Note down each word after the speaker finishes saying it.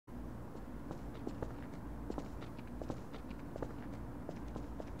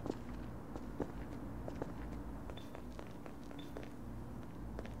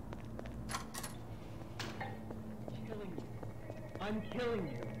I'm killing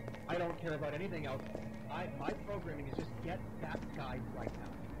you. I don't care about anything else. My programming is just get that guy right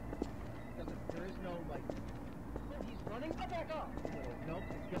now. There is no, like, oh, he's running? I'll back off a little. Nope,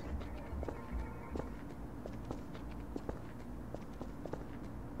 it's just...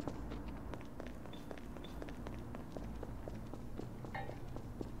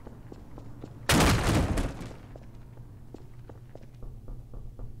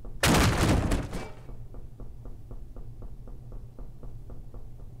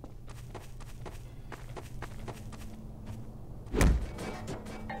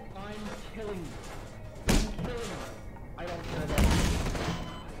 Killing you. I'm killing you. I don't care about it.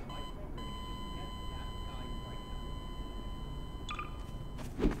 My programming is just get that guy right now.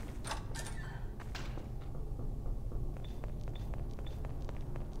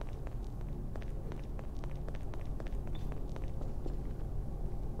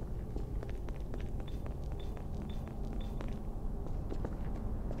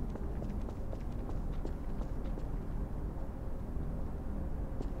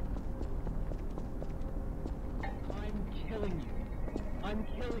 Killing you. I'm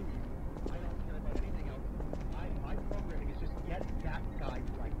killing you. I don't care about anything else. My programming is just get that guy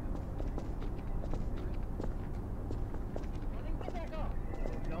right now. Running? I'll back off.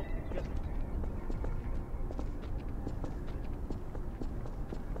 Nope, it's just...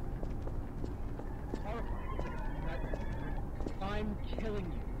 I'm killing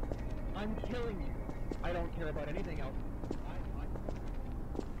you. I'm killing you. I don't care about anything else.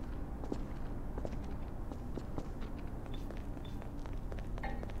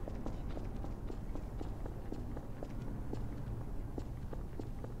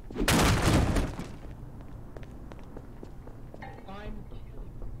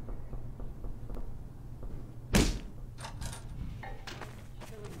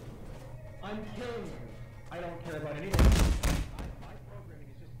 I'm killing you. I don't care about anything. My programming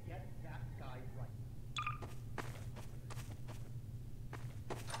is just get that guy right.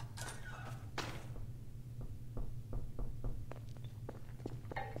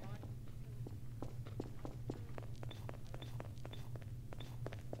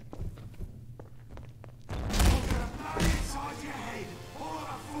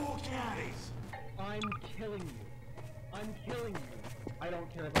 I'm killing you. I'm killing you. I don't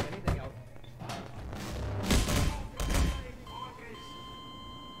care about anything else.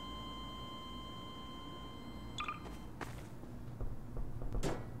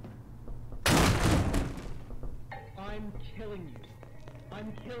 I'm killing you.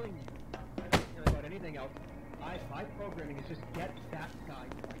 I'm killing you. I don't care about anything else. My programming is just get that guy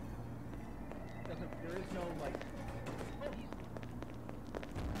right now. There is no, like... Oh, he's...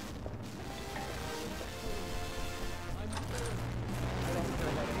 I'm killing you. I don't care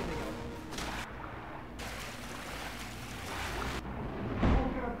about anything else. I'm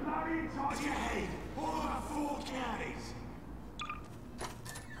gonna blow you inside your head! All over 4 counties!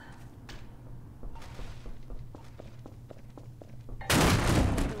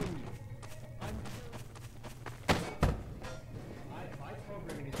 My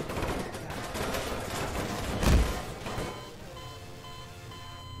programming is...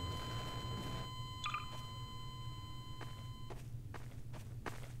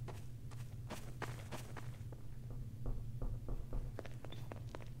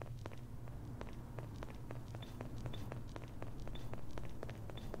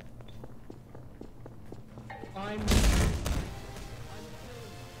 I'm